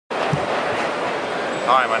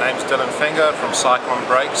Hi, my name's Dylan Finger from SICOM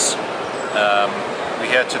Brakes.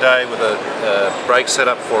 We're here today with a brake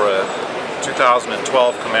setup for a 2012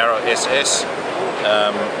 Camaro SS.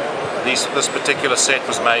 This particular set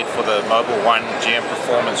was made for the Mobile 1 GM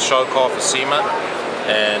Performance show car for SEMA,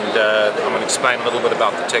 and I'm going to explain a little bit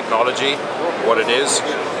about the technology, what it is,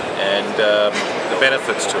 and the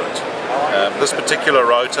benefits to it. This particular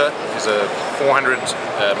rotor is a 400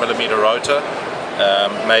 millimeter rotor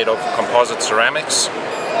made of composite ceramics.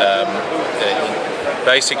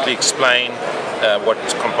 Basically explain what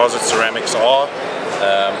composite ceramics are.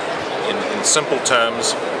 In simple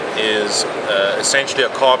terms, is essentially a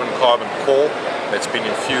carbon-carbon core that's been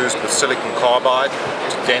infused with silicon carbide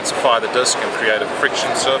to densify the disc and create a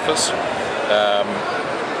friction surface.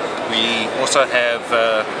 We also have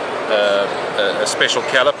a special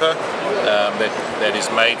caliper that is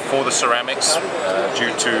made for the ceramics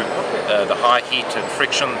due to the high heat and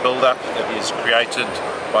friction buildup that is created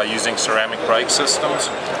by using ceramic brake systems.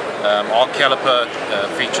 Our caliper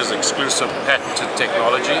features exclusive patented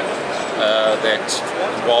technology that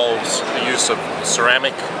involves the use of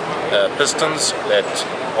ceramic pistons that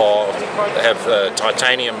have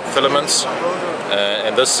titanium filaments,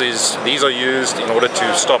 and these are used in order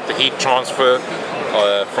to stop the heat transfer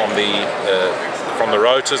from the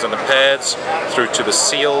rotors and the pads through to the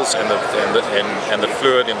seals and the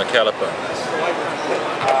fluid in the caliper.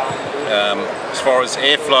 As far as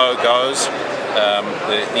airflow goes,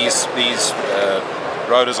 these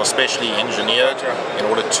rotors are specially engineered in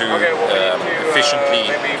order to efficiently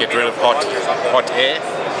get rid of hot air.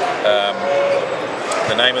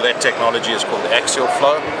 The name of that technology is called axial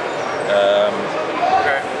flow.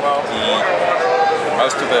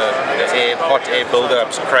 Most of the hot air buildup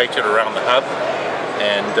is created around the hub,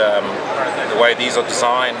 and the way these are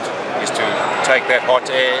designed is to take that hot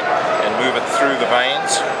air and move it through the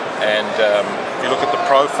vanes. And if you look at the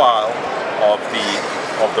profile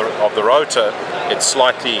of the rotor, it's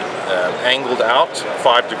slightly angled out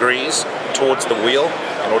 5 degrees towards the wheel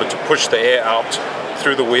in order to push the air out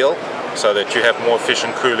through the wheel so that you have more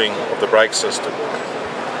efficient cooling of the brake system.